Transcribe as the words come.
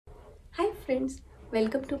friends,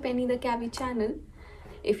 welcome to Penny the Cavi channel.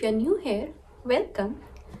 If you're new here, welcome.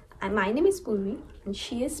 And my name is Purvi and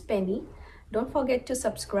she is Penny. Don't forget to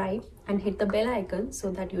subscribe and hit the bell icon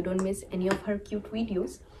so that you don't miss any of her cute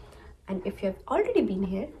videos. And if you have already been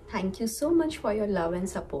here, thank you so much for your love and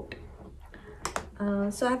support.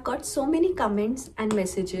 So I've got so many comments and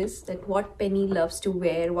messages that what Penny loves to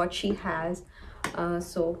wear, what she has.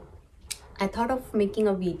 So I thought of making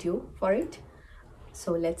a video for it.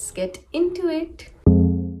 So let's get into it.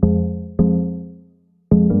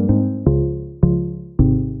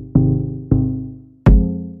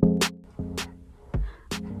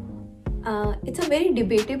 It's a very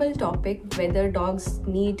debatable topic whether dogs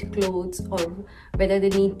need clothes or whether they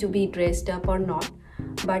need to be dressed up or not.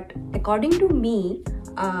 But according to me,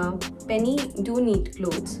 Penny do need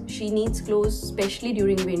clothes. She needs clothes especially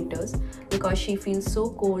during winters because she feels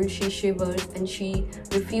so cold, she shivers and she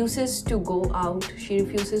refuses to go out. She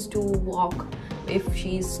refuses to walk if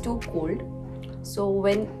she's too cold. So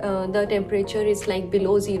when the temperature is like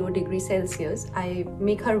below 0 degrees Celsius, I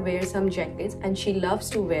make her wear some jackets and she loves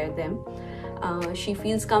to wear them. She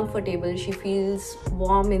feels comfortable, she feels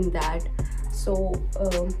warm in that. So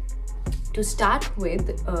to start with,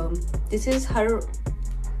 this is her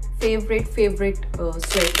favorite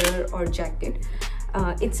sweater or jacket.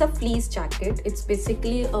 It's a fleece jacket. It's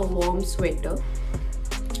basically a warm sweater.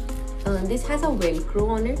 This has a velcro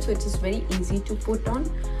on it, so it is very easy to put on.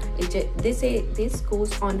 This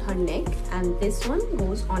goes on her neck and this one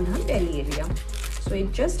goes on her belly area. So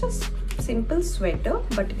it's just a simple sweater,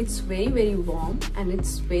 but it's very warm and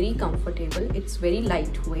it's very comfortable. It's very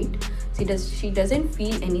lightweight. She doesn't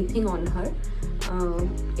feel anything on her.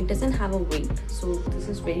 It doesn't have a weight, so this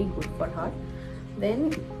is very good for her.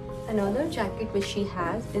 Then another jacket which she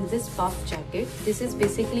has is this puff jacket. This is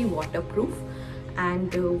basically waterproof,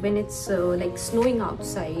 and when it's like snowing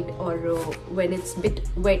outside or when it's a bit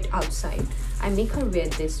wet outside, I make her wear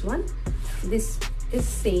this one. This is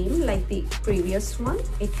same like the previous one.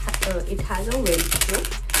 It has a velcro.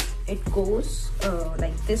 It goes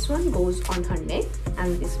like this one goes on her neck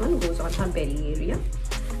and this one goes on her belly area,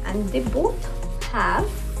 and they both have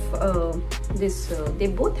a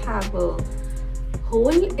hole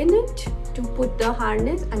in it to put the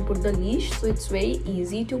harness and put the leash, so it's very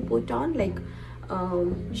easy to put on. Like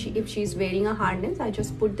if she's wearing a harness, I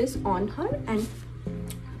just put this on her and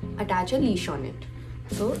attach a leash on it.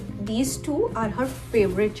 So these two are her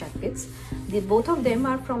favorite jackets. Both of them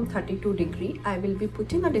are from 32 degree. I will be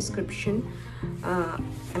putting a description.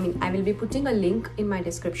 I will be putting a link in my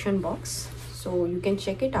description box, so you can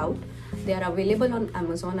check it out. They are available on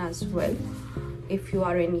Amazon as well if you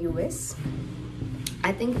are in US.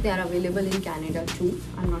 I think they are available in Canada too.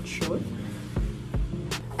 I'm not sure.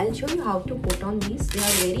 I'll show you how to put on these. They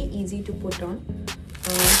are very easy to put on.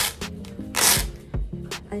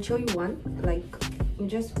 I'll show you one. Like, you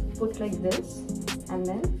just put like this, and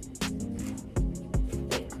then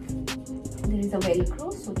there is a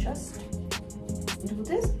velcro, so just do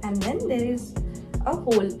this, and then there is a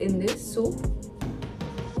hole in this, so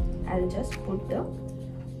I'll just put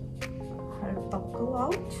her buckle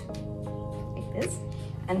out like this,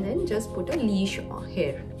 and then just put a leash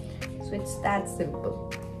here. So it's that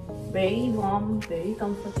simple. Very warm, very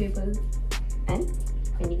comfortable, and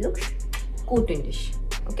when you look cute-ish.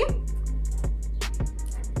 Okay.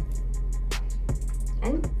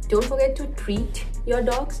 And don't forget to treat your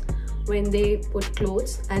dogs when they put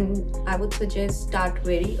clothes, and I would suggest start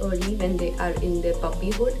very early when they are in their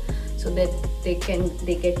puppyhood, so that they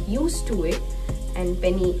get used to it. And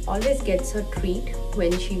Penny always gets her treat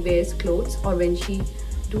when she wears clothes or when she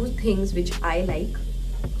do things which I like,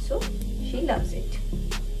 so she loves it.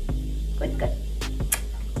 Good.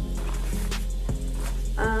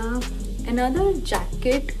 Another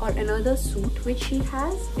jacket or another suit which she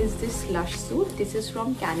has is this Slush suit. This is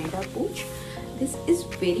from Canada Pooch. This is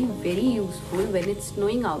very useful when it's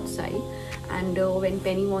snowing outside, and when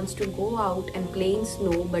Penny wants to go out and play in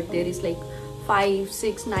snow, but there is like 5,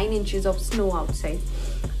 6, 9 inches of snow outside.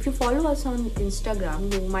 If you follow us on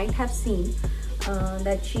Instagram, you might have seen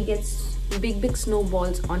that she gets big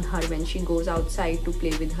snowballs on her when she goes outside to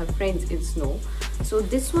play with her friends in snow. So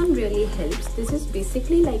this one really helps. This is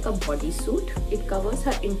basically like a bodysuit. It covers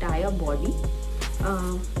her entire body.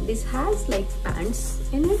 This has like pants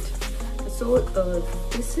in it. So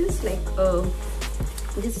this is like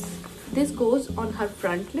this goes on her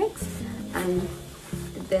front legs, and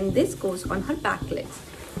then this goes on her back legs,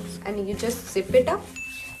 and you just zip it up,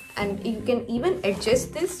 and you can even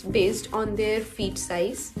adjust this based on their feet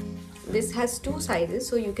size. This has 2 sizes,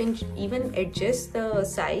 so you can even adjust the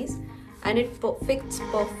size, and it fits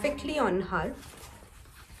perfectly on her.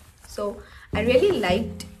 So So I really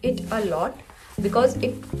liked it a lot because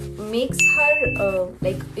it makes her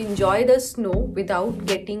like enjoy the snow without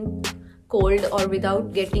getting cold or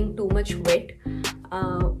without getting too much wet.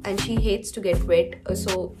 And she hates to get wet,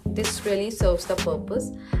 so this really serves the purpose,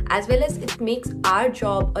 as well as it makes our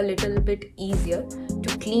job a little bit easier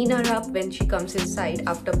to clean her up when she comes inside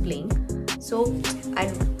after playing. So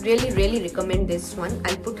I really recommend this one.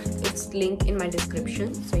 I'll put its link in my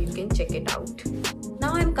description so you can check it out.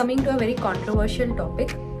 Now I'm coming to a very controversial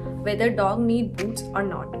topic, whether dog need boots or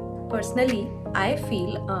not. Personally, I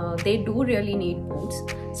feel they do really need boots,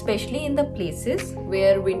 especially in the places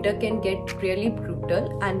where winter can get really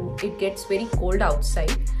brutal and it gets very cold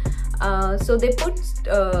outside. So they put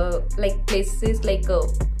like places like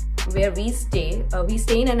where we stay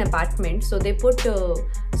in an apartment, so they put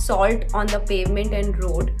salt on the pavement and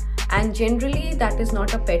road, and generally that is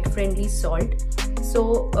not a pet friendly salt.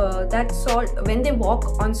 So that salt, when they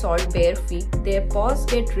walk on salt bare feet, their paws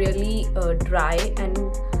get really dry and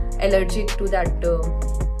allergic to that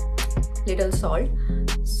little salt.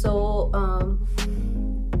 So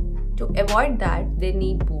to avoid that, they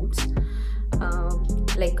need boots.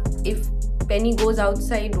 Like if Penny goes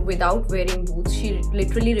outside without wearing boots, she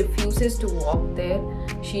literally refuses to walk there.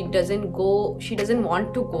 She doesn't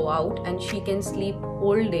want to go out, and she can sleep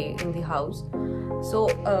whole day in the house.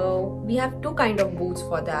 So we have two kind of boots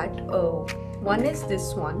for that. One is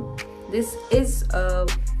this one. This is a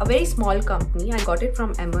very small company. I got it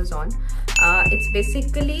from Amazon. It's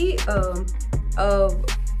basically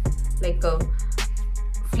like a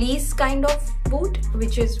fleece kind of boot,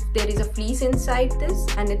 which is, there is a fleece inside this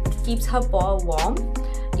and it keeps her paw warm.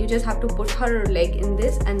 You just have to put her leg in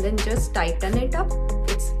this and then just tighten it up.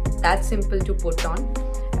 It's that simple to put on.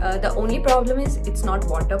 The only problem is it's not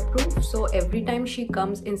waterproof, so every time she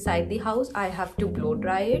comes inside the house I have to blow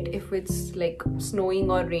dry it if it's like snowing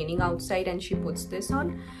or raining outside and she puts this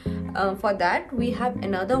on. For that we have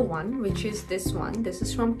another one, which is this one. This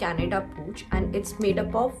is from Canada Pooch and it's made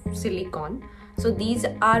up of silicone. So these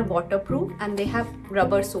are waterproof and they have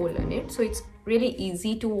rubber sole in it, so it's really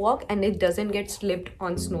easy to walk and it doesn't get slipped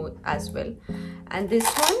on snow as well. And this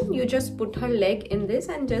one, you just put her leg in this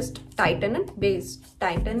and just tighten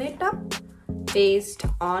it up based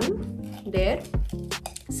on their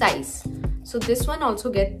size. So this one also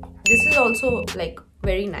this is also like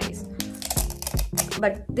very nice,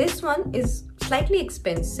 but this one is slightly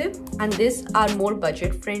expensive and these are more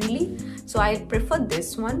budget friendly, so I prefer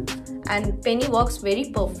this one. And Penny works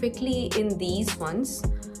very perfectly in these ones,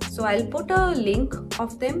 so I'll put a link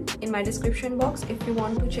of them in my description box if you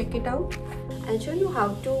want to check it out. I'll show you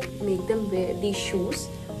how to make them wear these shoes.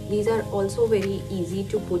 These are also very easy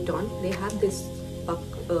to put on. They have this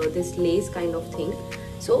this lace kind of thing.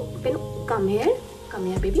 So Penny, come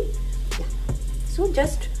here baby. Yeah. So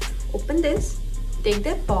just open this, take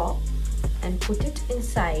their paw and put it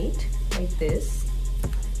inside like this.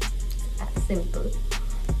 That's simple.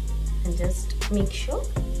 And just make sure,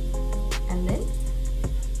 and then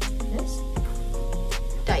just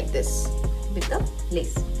tie this with the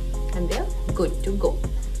lace and they are good to go.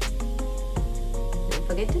 Don't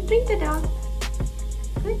forget to treat the dog.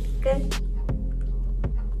 Good.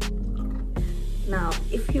 Now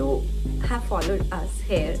if you have followed us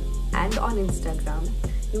here and on Instagram,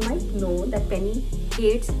 you might know that Penny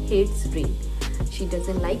hates rain. She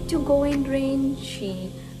doesn't like to go in rain.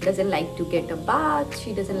 She doesn't like to get a bath.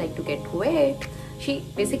 She doesn't like to get wet. She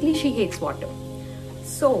hates water.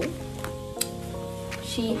 So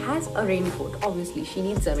she has a raincoat. Obviously she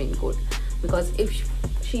needs a raincoat, because if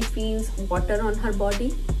she feels water on her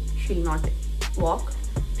body, she'll not walk,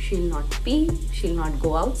 she'll not pee, she'll not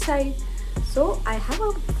go outside. So I have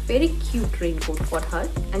a very cute raincoat for her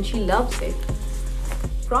and she loves it.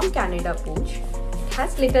 From Canada Pooch. It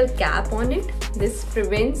has little cap on it. This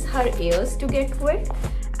prevents her ears to get wet,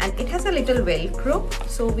 and it has a little velcro.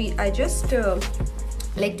 So I just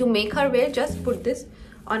like to make her wear, just put this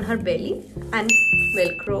on her belly and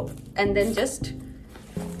velcro and then just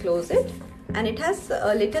close it. And it has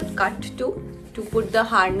a little cut too to put the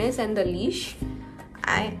harness and the leash.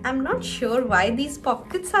 I am not sure why these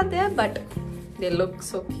pockets are there, but they look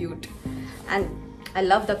so cute and I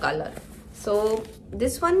love the color. So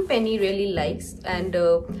this one Penny really likes, and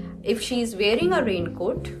if she's wearing a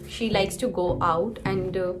raincoat, she likes to go out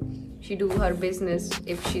and she do her business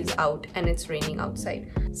if she's out and it's raining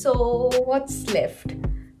outside. So what's left?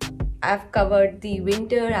 I've covered the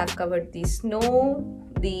winter, I've covered the snow,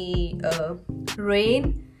 the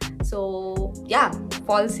rain. So yeah,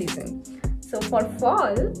 fall season. So for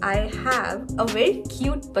fall, I have a very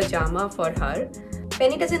cute pajama for her.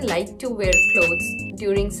 Penny doesn't like to wear clothes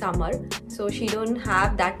during summer, so she don't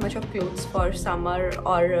have that much of clothes for summer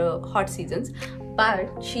or hot seasons,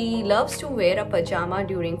 but she loves to wear a pajama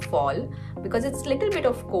during fall because it's a little bit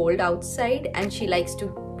of cold outside and she likes to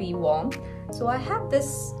be warm. So I have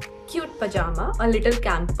this cute pajama, a little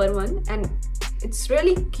camper one, and it's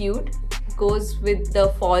really cute. Goes with the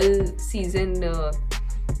fall season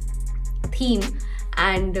theme,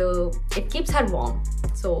 and it keeps her warm.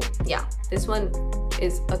 So yeah, this one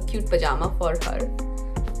is a cute pajama for her.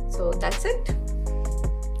 So that's it.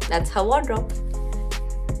 That's her wardrobe.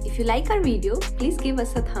 If you like our video, please give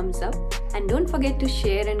us a thumbs up and don't forget to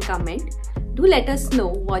share and comment. Do let us know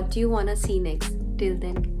what you wanna see next. Till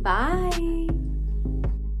then, bye.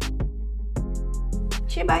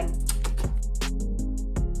 Say bye.